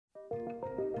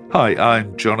Hi,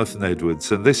 I'm Jonathan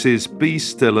Edwards, and this is Be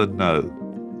Still and Know.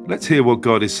 Let's hear what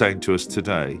God is saying to us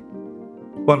today.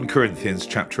 1 Corinthians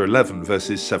chapter 11,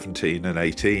 verses 17 and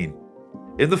 18.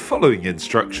 In the following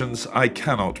instructions, I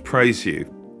cannot praise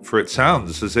you, for it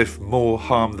sounds as if more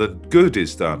harm than good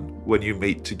is done when you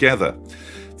meet together.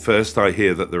 First, I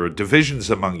hear that there are divisions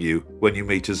among you when you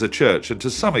meet as a church, and to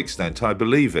some extent I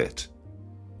believe it.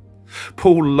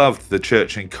 Paul loved the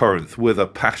church in Corinth with a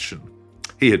passion.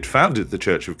 He had founded the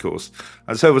church, of course,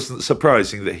 and so it wasn't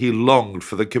surprising that he longed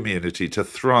for the community to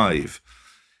thrive.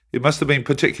 It must have been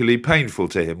particularly painful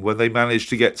to him when they managed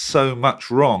to get so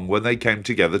much wrong when they came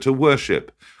together to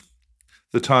worship.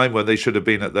 The time when they should have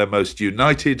been at their most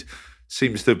united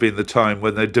seems to have been the time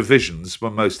when their divisions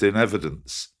were most in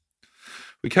evidence.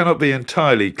 We cannot be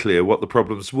entirely clear what the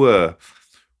problems were.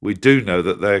 We do know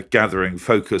that their gathering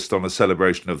focused on a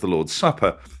celebration of the Lord's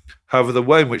Supper. However, the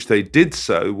way in which they did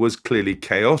so was clearly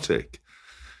chaotic.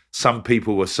 Some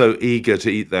people were so eager to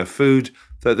eat their food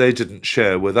that they didn't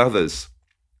share with others.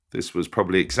 This was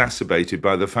probably exacerbated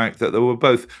by the fact that there were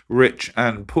both rich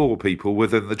and poor people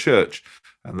within the church,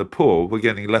 and the poor were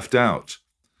getting left out.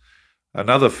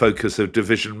 Another focus of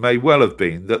division may well have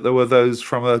been that there were those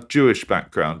from a Jewish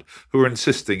background who were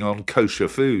insisting on kosher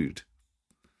food.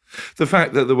 The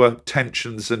fact that there were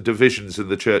tensions and divisions in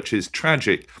the church is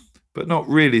tragic, but not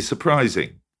really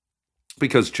surprising.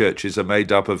 Because churches are made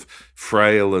up of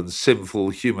frail and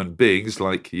sinful human beings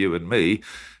like you and me,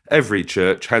 every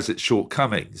church has its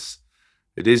shortcomings.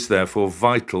 It is therefore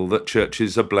vital that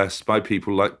churches are blessed by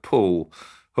people like Paul,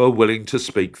 who are willing to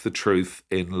speak the truth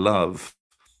in love.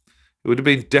 It would have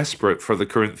been desperate for the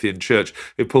Corinthian church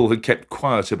if Paul had kept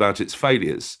quiet about its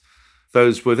failures.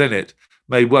 Those within it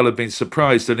may well have been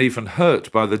surprised and even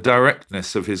hurt by the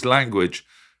directness of his language,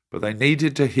 but they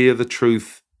needed to hear the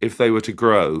truth if they were to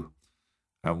grow,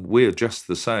 and we're just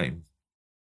the same.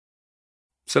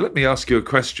 So let me ask you a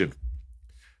question.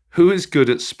 Who is good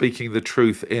at speaking the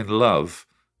truth in love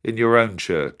in your own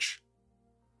church?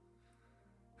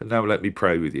 And now let me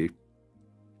pray with you.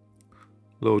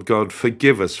 Lord God,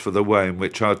 forgive us for the way in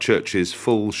which our churches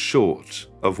fall short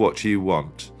of what you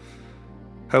want.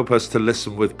 Help us to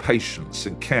listen with patience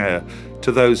and care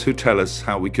to those who tell us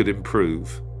how we could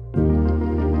improve.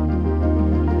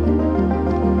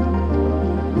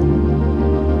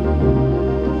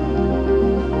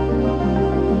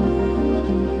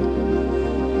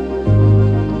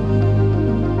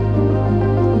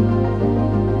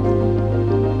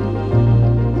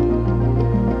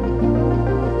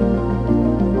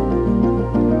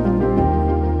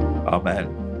 Amen.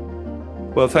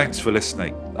 Well, thanks for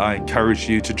listening. I encourage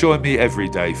you to join me every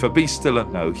day for Be Still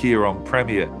and Know here on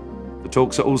Premier. The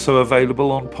talks are also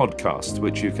available on podcast,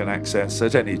 which you can access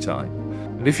at any time.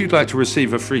 And if you'd like to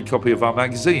receive a free copy of our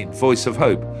magazine, Voice of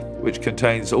Hope, which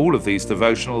contains all of these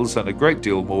devotionals and a great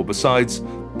deal more besides,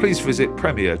 please visit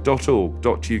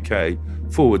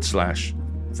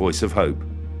premier.org.uk/Voice of Hope.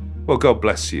 Well, God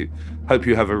bless you. Hope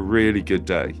you have a really good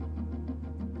day.